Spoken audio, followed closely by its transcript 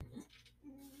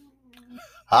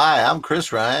Hi, I'm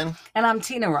Chris Ryan. And I'm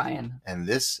Tina Ryan. And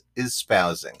this is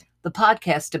Spousing, the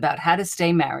podcast about how to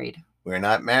stay married. We're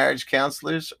not marriage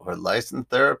counselors or licensed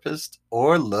therapists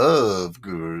or love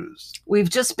gurus. We've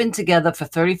just been together for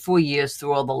 34 years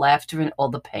through all the laughter and all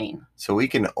the pain. So we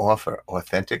can offer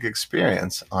authentic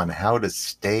experience on how to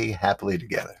stay happily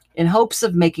together. In hopes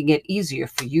of making it easier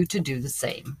for you to do the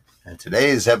same. And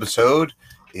today's episode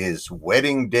is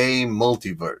Wedding Day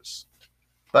Multiverse.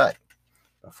 But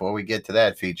before we get to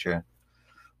that feature,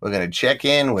 we're going to check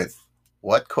in with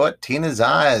what caught Tina's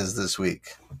eyes this week.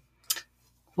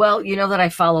 Well, you know that I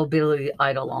follow Billy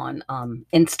Idol on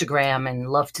Instagram and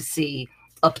love to see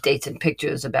updates and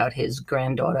pictures about his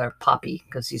granddaughter, Poppy,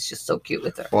 because he's just so cute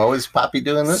with her. What was Poppy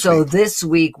doing this week? So this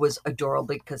week was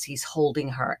adorable because he's holding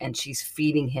her and she's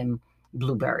feeding him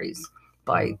blueberries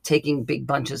by taking big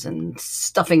bunches and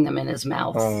stuffing them in his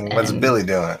mouth. What's Billy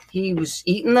doing? He was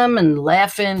eating them and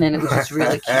laughing, and it was just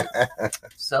really cute.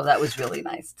 So that was really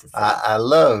nice to see. I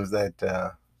love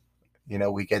that,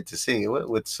 we get to see,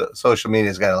 with social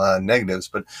media's got a lot of negatives,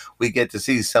 but we get to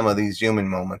see some of these human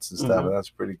moments and stuff. Mm-hmm. That's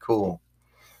pretty cool.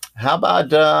 How about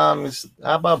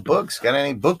books? Got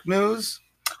any book news?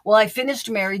 Well, I finished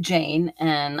Mary Jane,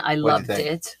 and I loved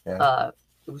it. Yeah.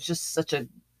 It was just such a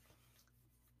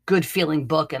good feeling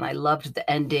book, and I loved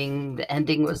the ending. The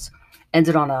ending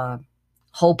ended on a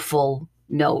hopeful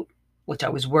note, which I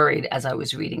was worried as I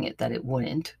was reading it that it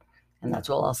wouldn't, and that's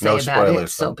all I'll say about spoilers,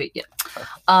 it.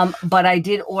 So, but I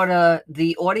did order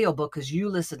the audiobook because you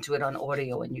listened to it on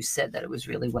audio and you said that it was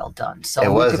really well done. So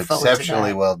it was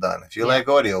exceptionally well done. If you like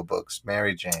audiobooks,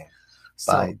 Mary Jane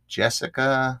by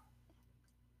Jessica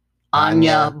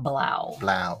Anya Blau.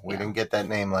 We didn't get that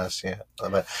name last year.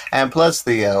 And plus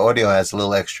the audio has a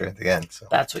little extra at the end. So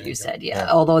that's what you said, yeah.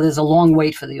 Although there's a long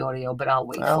wait for the audio, but I'll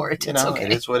wait for it. It's okay.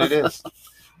 It is what it is.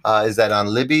 Is that on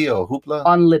Libby or Hoopla?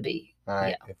 On Libby. All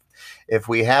right. Yeah. If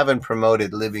we haven't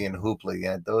promoted Libby and Hoopla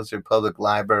yet, those are public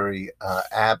library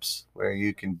apps where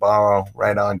you can borrow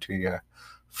right onto your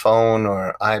phone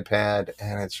or iPad,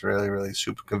 and it's really, really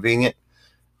super convenient.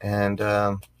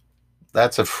 And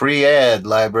that's a free ad,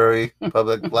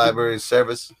 public library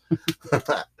service.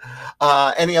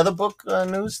 Any other book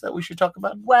news that we should talk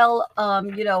about? Well,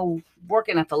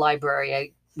 working at the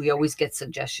library, we always get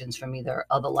suggestions from either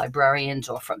other librarians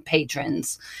or from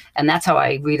patrons. And that's how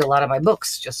I read a lot of my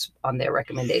books, just on their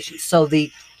recommendations. So the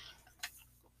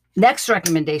next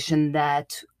recommendation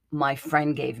that my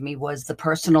friend gave me was The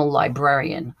Personal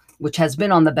Librarian, which has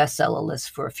been on the bestseller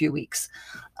list for a few weeks.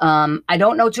 I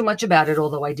don't know too much about it,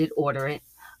 although I did order it.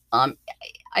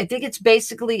 I think it's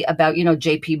basically about,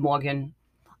 J.P. Morgan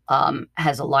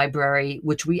has a library,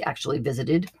 which we actually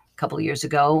visited a couple of years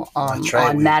ago on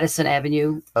Madison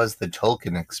Avenue. That was the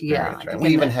Tolkien experience, right? We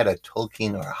even had a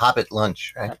Tolkien or Hobbit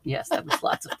lunch, right? Yes, that was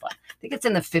lots of fun. I think it's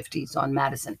in the 50s on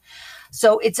Madison.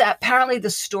 So it's apparently the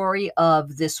story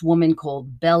of this woman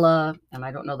called Bella, and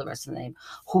I don't know the rest of the name,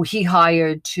 who he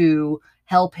hired to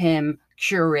help him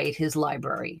curate his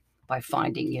library by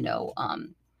finding,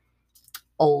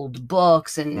 old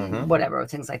books and whatever,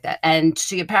 things like that. And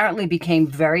she apparently became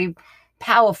very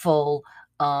powerful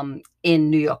in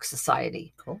New York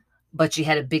society. Cool. But she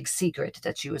had a big secret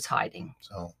that she was hiding.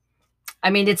 So, I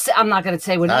mean, I'm not going to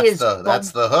say what it is.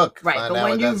 That's the hook. Right. But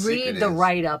when you read the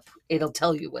write-up, it'll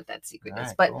tell you what that secret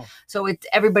is. But so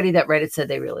everybody that read it said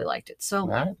they really liked it.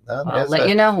 So I'll let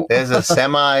you know. There's a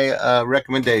semi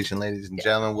recommendation, ladies and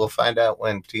gentlemen. We'll find out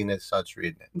when Tina starts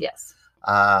reading it. Yes.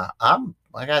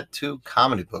 I got two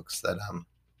comedy books that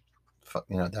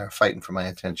that are fighting for my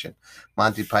attention.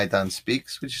 Monty Python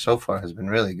Speaks, which so far has been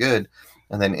really good,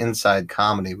 and then Inside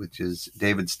Comedy, which is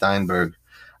David Steinberg.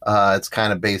 It's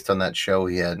kind of based on that show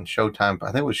he had in Showtime. I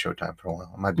think it was Showtime for a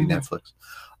while. It might be Netflix.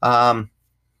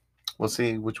 We'll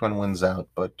see which one wins out,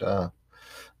 but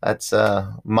that's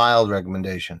a mild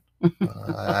recommendation.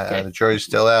 Okay. The jury's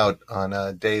still out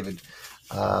on David.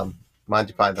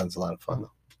 Monty Python's a lot of fun,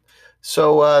 though.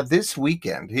 So this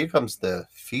weekend, here comes the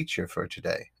feature for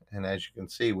today. And as you can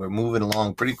see, we're moving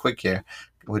along pretty quick here.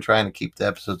 We're trying to keep the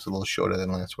episodes a little shorter than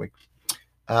last week.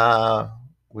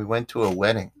 We went to a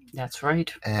wedding. That's right.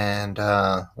 And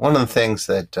one of the things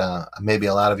that maybe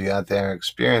a lot of you out there are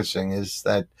experiencing is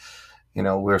that,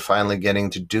 we're finally getting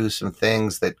to do some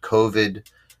things that COVID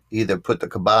either put the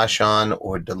kibosh on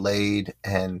or delayed.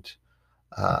 And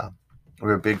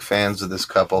we're big fans of this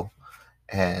couple.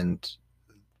 And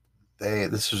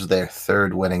this was their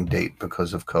third wedding date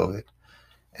because of COVID.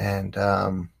 And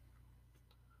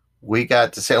we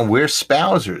got to see, and we're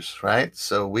spousers, right?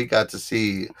 So we got to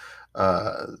see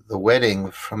the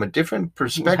wedding from a different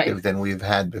perspective than we've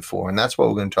had before. And that's what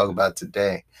we're going to talk about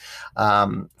today.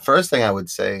 First thing I would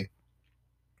say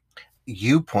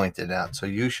you pointed out, so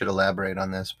you should elaborate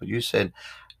on this, but you said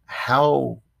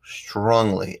how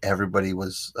strongly everybody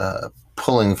was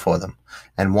pulling for them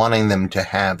and wanting them to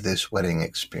have this wedding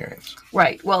experience.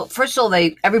 Right. Well, first of all,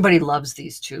 everybody loves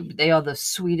these two. They are the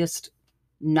sweetest,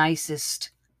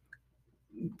 nicest,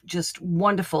 just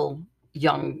wonderful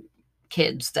young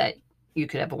kids that you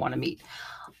could ever want to meet.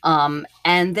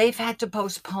 And they've had to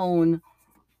postpone,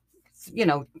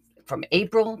 from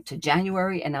April to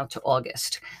January and now to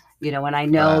August. And I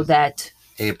know that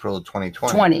April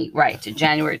 2020. Right, to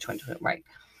January 2020, right.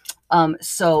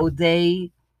 So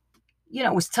they,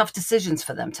 it was tough decisions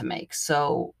for them to make.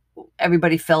 So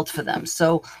everybody felt for them.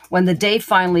 So when the day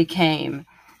finally came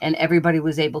and everybody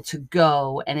was able to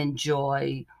go and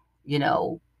enjoy,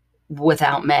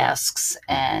 without masks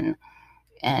and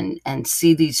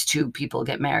see these two people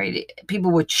get married,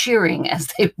 people were cheering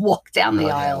as they walked down the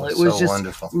aisle. It was so just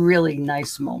wonderful. Really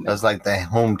nice moment. It was like the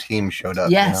home team showed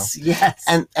up. Yes, yes.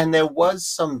 And there was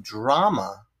some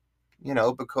drama,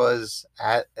 because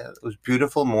it was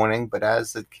beautiful morning, but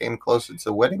as it came closer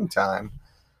to wedding time,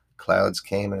 clouds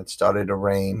came and it started to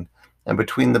rain. And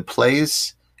between the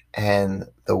place and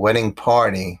the wedding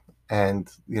party and,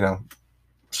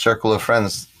 circle of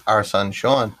friends, our son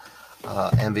Sean,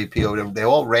 MVP over there, they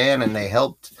all ran and they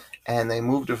helped, and they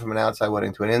moved it from an outside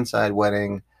wedding to an inside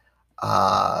wedding,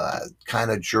 kind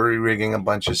of jury rigging a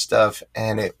bunch of stuff,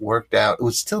 and it worked out. It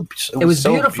was so beautiful.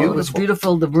 It was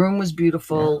beautiful. The room was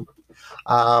beautiful.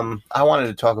 Yeah. I wanted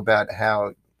to talk about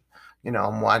how,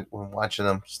 I'm watching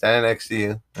them standing next to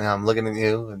you, and I'm looking at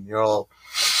you, and you're all,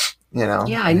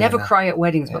 Yeah, I never cry at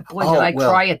weddings, but boy, did I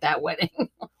cry at that wedding.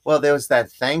 Well, there was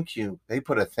that thank you. They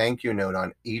put a thank you note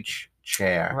on each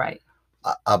chair. Right.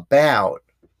 About,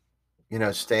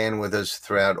 staying with us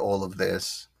throughout all of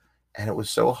this. And it was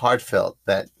so heartfelt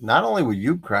that not only were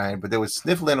you crying, but there was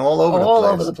sniffling all over the place. All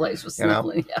over the place was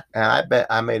sniffling, yeah. And I bet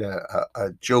I made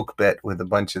a joke bet with a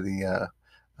bunch of the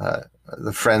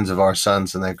friends of our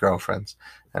sons and their girlfriends.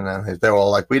 And they're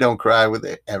all like, we don't cry with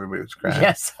it. Everybody was crying.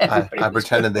 Yes. I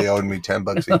pretended they owed me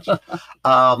 $10 each.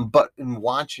 But in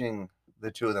watching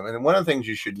the two of them, and one of the things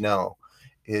you should know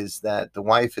is that the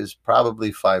wife is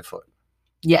probably 5 foot.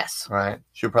 Yes. Right.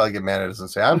 She'll probably get mad at us and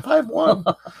say, I'm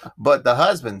 5'1". But the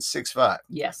husband's 6'5".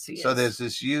 Yes, he is. So there's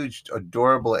this huge,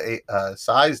 adorable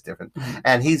size difference. Mm-hmm.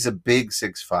 And he's a big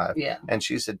 6'5". Yeah. And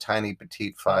she's a tiny,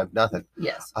 petite 5'0".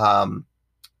 Yes.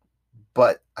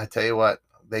 But I tell you what,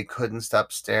 they couldn't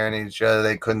stop staring at each other.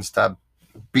 They couldn't stop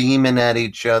beaming at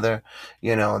each other.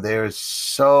 They're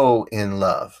so in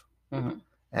love. Mm-hmm.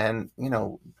 And,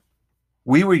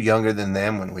 we were younger than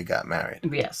them when we got married.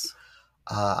 Yes.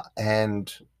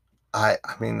 And I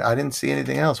didn't see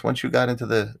anything else. Once you got into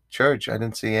the church, I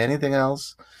didn't see anything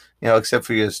else, except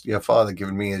for your father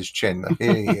giving me his chin.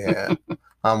 Yeah,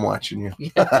 I'm watching you.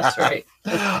 Yeah, that's right.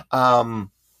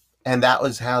 And that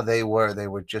was how they were. They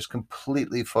were just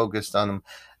completely focused on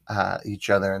each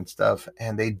other and stuff.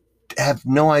 And they have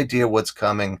no idea what's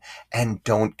coming and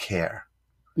don't care.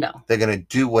 No. They're going to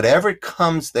do whatever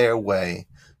comes their way.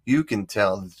 You can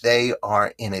tell they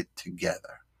are in it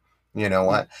together. You know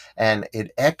what? And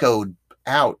it echoed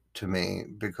out to me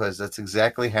because that's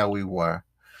exactly how we were.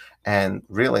 And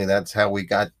really, that's how we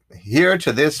got here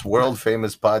to this world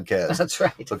famous podcast. That's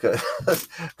right. Because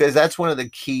that's one of the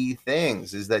key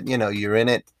things is that, you're in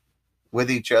it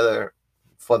with each other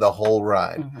for the whole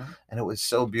ride. Mm-hmm. And it was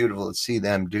so beautiful to see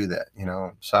them do that.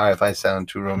 Sorry if I sound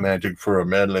too romantic for a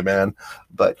manly man,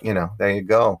 but, there you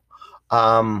go.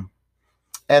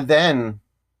 And then,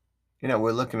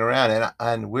 we're looking around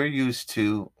and we're used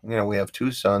to, we have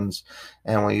 2 sons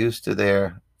and we're used to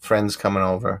their friends coming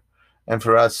over. And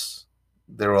for us,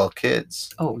 they're all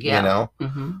kids. Oh, yeah.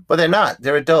 Mm-hmm. But they're not.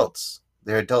 They're adults.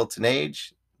 They're adults in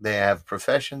age. They have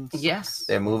professions. Yes.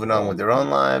 They're moving on with their own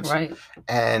lives. Right.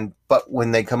 But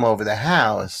when they come over the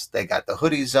house, they got the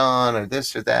hoodies on or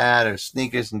this or that or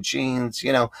sneakers and jeans,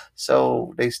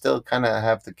 so they still kind of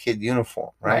have the kid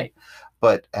uniform, right?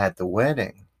 But at the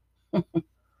wedding,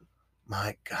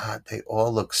 my God, they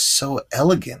all look so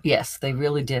elegant. Yes, they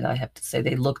really did. I have to say,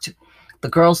 the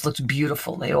girls looked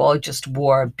beautiful. They all just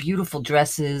wore beautiful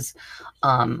dresses.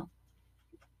 None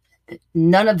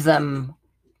of them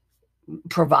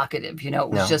provocative, it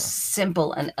was just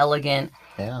simple and elegant.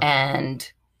 Yeah.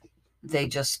 And they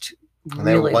just and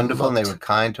they were wonderful and they were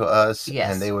kind to us.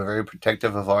 Yes. And they were very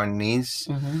protective of our niece.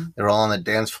 Mm-hmm. They were all on the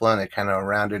dance floor and they kind of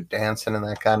around her dancing and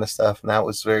that kind of stuff. And that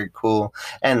was very cool.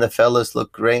 And the fellas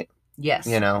looked great. Yes.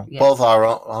 Yes. Both our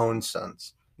own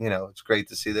sons. It's great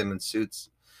to see them in suits.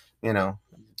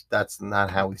 That's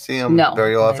not how we see them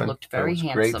very often. They looked very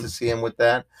handsome. Great to see them with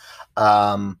that.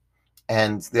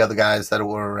 and the other guys that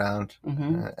were around,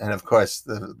 and of course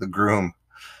the groom.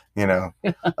 You know,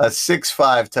 a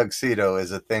 6'5" tuxedo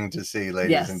is a thing to see,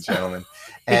 ladies and Yes. gentlemen,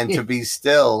 and to be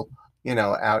still,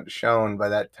 outshone by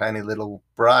that tiny little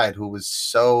bride who was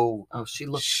so. Oh, she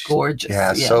looked gorgeous.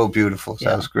 Yeah, so beautiful. So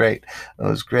that was great. It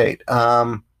was great.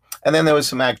 And then there was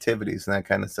some activities and that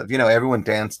kind of stuff. Everyone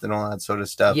danced and all that sort of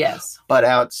stuff. Yes. But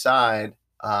outside,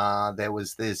 there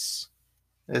was this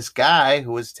guy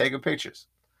who was taking pictures,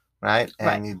 right?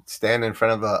 And he'd stand in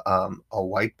front of a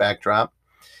white backdrop,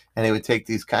 and he would take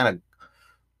these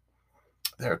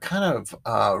they're kind of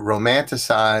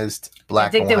romanticized black.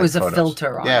 I think and there white was a photos.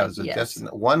 filter on Yeah, it. it was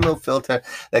just one little filter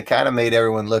that kind of made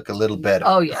everyone look a little better.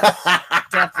 Oh yes,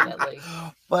 definitely.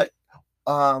 But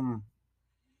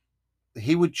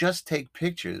he would just take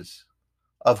pictures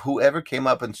of whoever came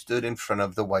up and stood in front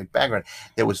of the white background.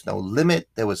 There was no limit.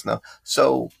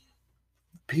 So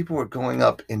people were going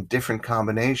up in different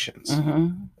combinations.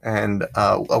 And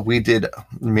we did,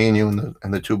 me and you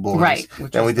and the two boys. Right.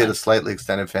 Then we did a slightly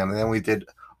extended family. Then we did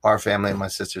our family and my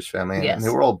sister's family. Yes. And they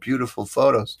were all beautiful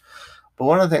photos. But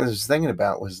one of the things I was thinking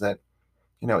about was that,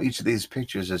 each of these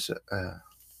pictures is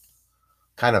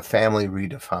kind of family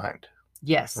redefined.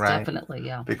 Yes, right? definitely,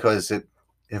 yeah. Because if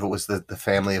it was the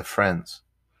family of friends,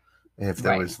 if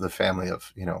there was the family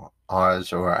of,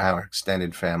 ours or our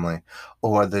extended family,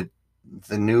 or the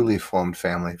newly formed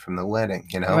family from the wedding,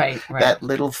 Right. that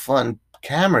little fun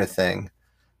camera thing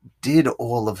did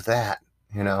all of that,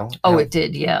 Oh, it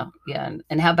did, yeah.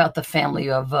 And how about the family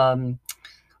of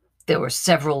there were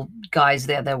several guys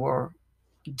there that were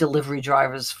delivery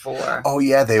drivers for. Oh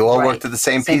yeah, they all worked at the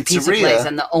same pizzeria. Pizza place,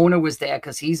 and the owner was there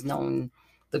because he's known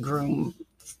the groom.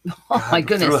 Oh my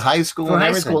goodness, through high school,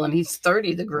 and he's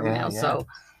 30, the groom now. Yeah. So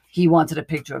he wanted a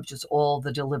picture of just all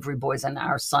the delivery boys, and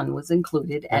our son was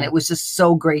included, and it was just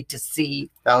so great to see.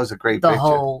 That was a great picture.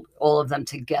 All of them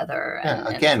together. Yeah,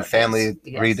 again, family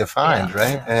redefined,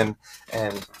 right? Yeah.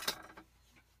 And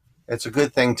it's a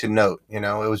good thing to note. It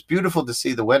was beautiful to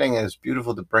see the wedding, and it's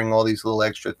beautiful to bring all these little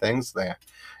extra things there.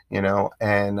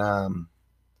 And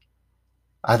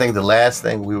I think the last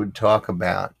thing we would talk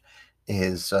about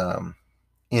is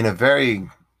in a very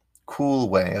cool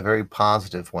way, a very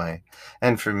positive way,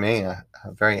 and for me, a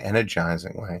very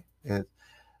energizing way.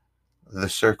 The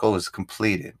circle was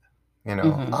completed.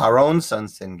 Our own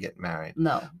sons didn't get married.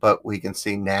 No. But we can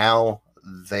see now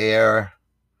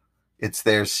it's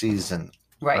their season.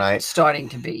 Right. Starting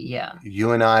to be, yeah.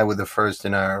 You and I were the first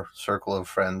in our circle of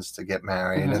friends to get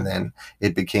married, and then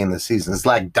it became the season. It's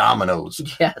like dominoes.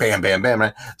 Yes. Bam, bam, bam,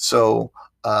 right? So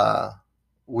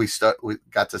we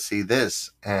got to see this,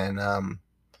 and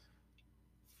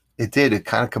it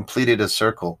kind of completed a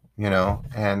circle,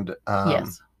 and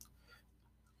yes.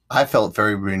 I felt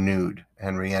very renewed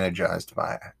and re-energized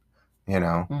by it,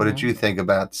 What did you think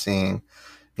about seeing,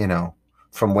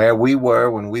 from where we were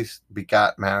when we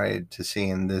got married to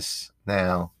seeing this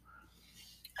now?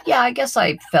 Yeah, I guess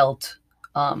I felt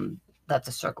that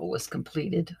the circle was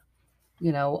completed.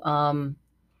 I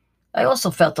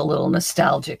also felt a little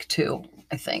nostalgic too,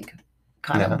 I think.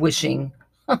 Kind of wishing,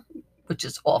 which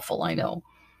is awful, I know.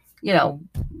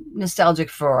 Nostalgic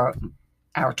for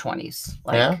our 20s.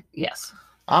 Yes.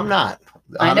 I'm not.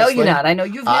 Honestly, I know you're not. I know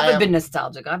you've never been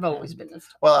nostalgic. I've always been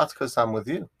nostalgic. Well, that's because I'm with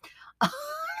you.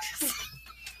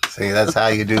 See, that's how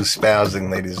you do spousing,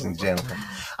 ladies and gentlemen.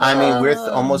 I mean, we're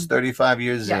almost 35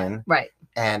 years in. Right.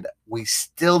 And we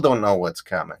still don't know what's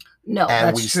coming. No, and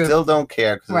that's we true. Still don't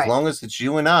care, because as long as it's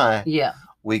you and I,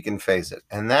 we can face it.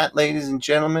 And that, ladies and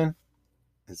gentlemen,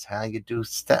 is how you do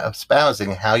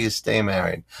spousing, how you stay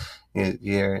married. If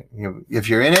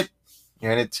you're in it,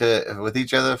 you're in it with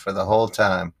each other for the whole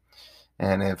time.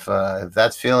 And if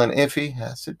that's feeling iffy,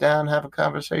 sit down, have a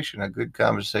conversation, a good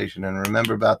conversation, and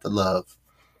remember about the love.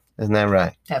 Isn't that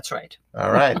right? That's right.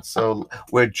 All right. So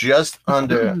we're just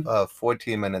under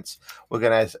 14 minutes. We're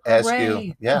going to ask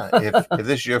you, if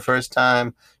this is your first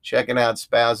time checking out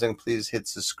Spousing, please hit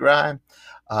subscribe.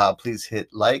 Please hit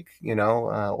like,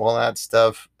 all that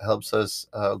stuff helps us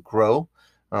grow.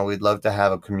 We'd love to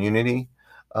have a community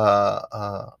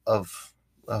of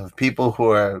people who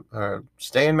are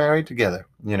staying married together.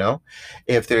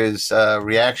 If there's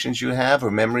reactions you have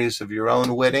or memories of your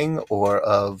own wedding or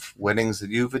of weddings that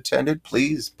you've attended,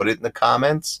 please put it in the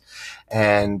comments.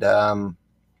 And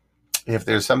if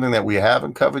there's something that we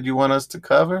haven't covered you want us to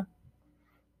cover,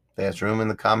 there's room in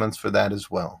the comments for that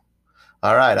as well.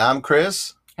 All right, I'm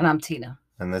Chris. And I'm Tina.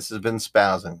 And this has been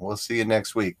Spousing. We'll see you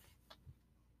next week.